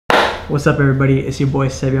What's up everybody, it's your boy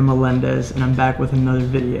Sebia Melendez and I'm back with another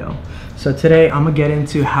video. So today I'm gonna get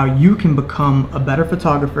into how you can become a better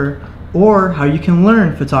photographer or how you can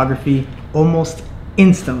learn photography almost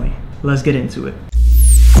instantly. Let's get into it.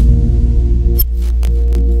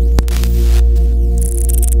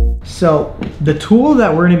 So the tool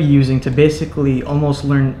that we're gonna be using to basically almost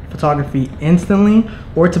learn photography instantly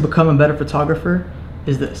or to become a better photographer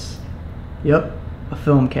is this. Yep, a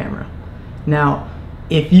film camera. Now,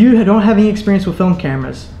 if you don't have any experience with film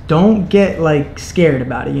cameras, don't get like scared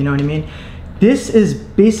about it, you know what I mean? This is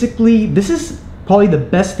probably the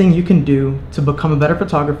best thing you can do to become a better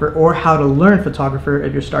photographer or how to learn photographer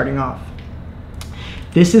if you're starting off.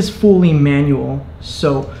 This is fully manual,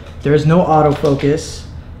 so there's no autofocus,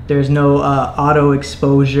 there's no auto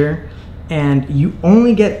exposure, and you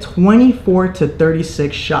only get 24 to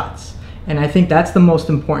 36 shots. And I think that's the most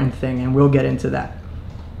important thing, and we'll get into that.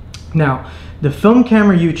 Now, the film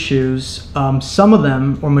camera you choose, some of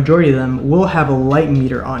them, or majority of them, will have a light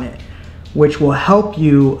meter on it, which will help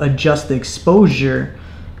you adjust the exposure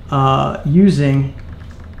using,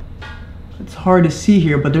 it's hard to see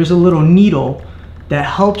here, but there's a little needle that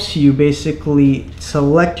helps you basically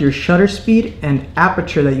select your shutter speed and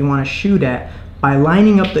aperture that you want to shoot at by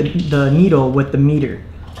lining up the needle with the meter.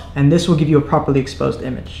 And this will give you a properly exposed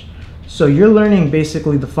image. So you're learning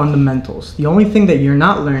basically the fundamentals. The only thing that you're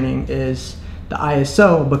not learning is the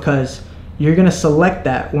ISO, because you're gonna select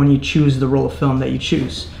that when you choose the roll of film that you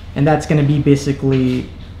choose. And that's gonna be basically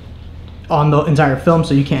on the entire film,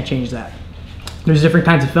 so you can't change that. There's different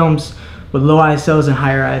kinds of films with low ISOs and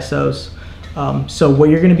higher ISOs. So what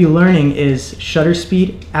you're gonna be learning is shutter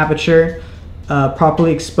speed, aperture,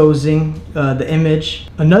 properly exposing the image.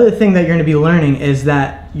 Another thing that you're gonna be learning is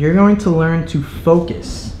that you're going to learn to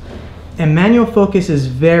focus. And manual focus is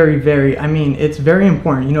it's very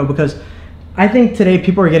important, you know, because I think today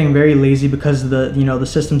people are getting very lazy because of the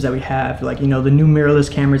systems that we have, like, the new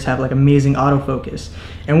mirrorless cameras have like amazing autofocus,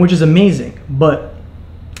 and which is amazing. But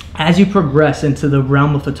as you progress into the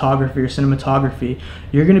realm of photography or cinematography,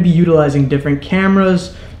 you're going to be utilizing different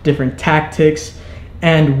cameras, different tactics,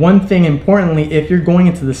 and one thing importantly, if you're going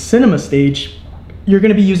into the cinema stage, you're going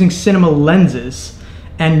to be using cinema lenses.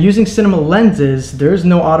 And using cinema lenses, there's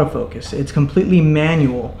no autofocus. It's completely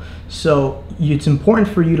manual. So it's important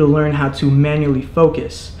for you to learn how to manually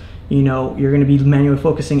focus. You're going to be manually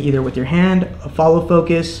focusing either with your hand, a follow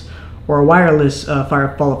focus, or a wireless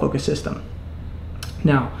follow focus system.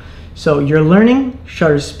 Now, so you're learning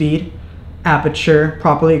shutter speed, aperture,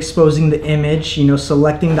 properly exposing the image,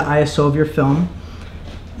 selecting the ISO of your film.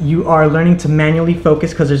 You are learning to manually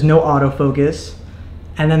focus because there's no autofocus.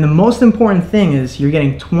 And then the most important thing is you're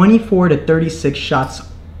getting 24 to 36 shots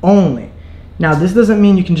only. Now, this doesn't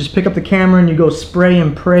mean you can just pick up the camera and you go spray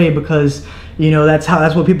and pray, because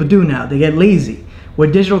that's what people do now. They get lazy.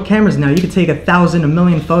 With digital cameras now, you can take 1,000,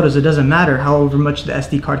 1,000,000 photos. It doesn't matter however much the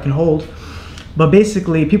SD card can hold. But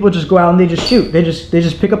basically, people just go out and they just shoot. They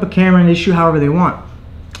just pick up a camera and they shoot however they want.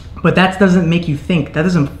 But that doesn't make you think. That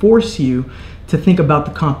doesn't force you to think about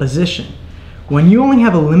the composition. When you only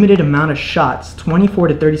have a limited amount of shots, 24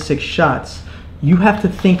 to 36 shots, you have to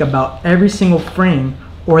think about every single frame,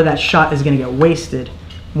 or that shot is going to get wasted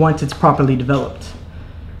once it's properly developed.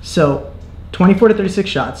 So 24 to 36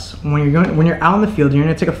 shots, when you're out in the field, you're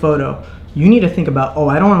going to take a photo, you need to think about, oh,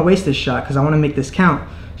 I don't want to waste this shot because I want to make this count.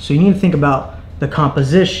 So you need to think about the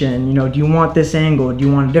composition. Do you want this angle? Do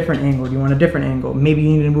you want a different angle? Do you want a different angle? Maybe you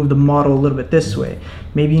need to move the model a little bit this way.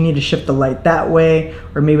 Maybe you need to shift the light that way,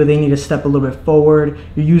 or maybe they need to step a little bit forward.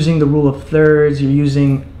 You're using the rule of thirds, you're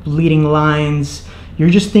using leading lines. You're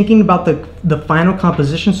just thinking about the final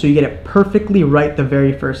composition so you get it perfectly right the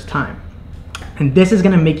very first time. And this is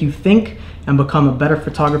gonna make you think and become a better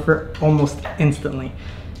photographer almost instantly.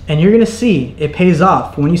 And you're gonna see it pays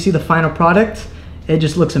off. When you see the final product, it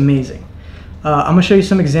just looks amazing. I'm gonna show you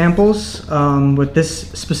some examples with this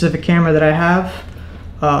specific camera that I have.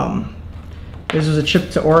 This was a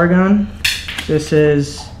trip to Oregon. This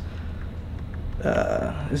is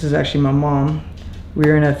actually my mom. We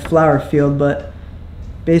were in a flower field, but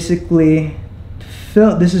basically,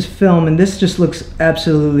 this is film, and this just looks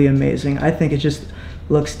absolutely amazing. I think it just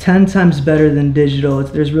looks 10 times better than digital.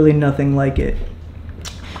 There's really nothing like it.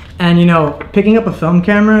 And picking up a film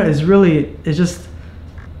camera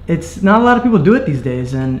it's not a lot of people do it these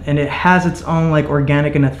days, and it has its own like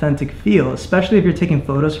organic and authentic feel, especially if you're taking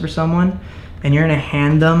photos for someone and you're gonna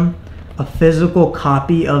hand them a physical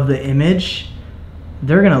copy of the image.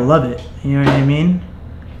 They're gonna love it, you know what I mean?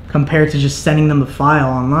 Compared to just sending them the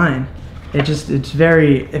file online. It's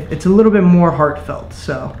a little bit more heartfelt.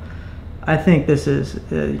 So I think this is,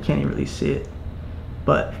 you can't even really see it,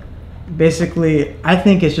 but basically, I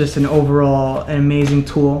think it's just an overall an amazing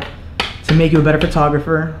tool to make you a better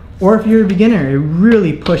photographer. Or if you're a beginner, it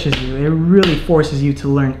really pushes you. It really forces you to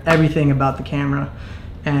learn everything about the camera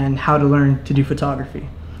and how to learn to do photography.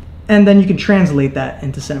 And then you can translate that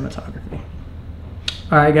into cinematography.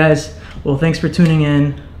 All right, guys. Well, thanks for tuning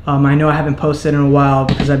in. I know I haven't posted in a while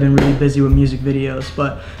because I've been really busy with music videos,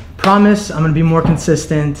 but promise I'm gonna be more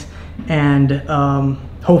consistent, and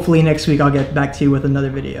hopefully next week I'll get back to you with another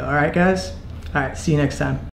video. All right, guys? All right, see you next time.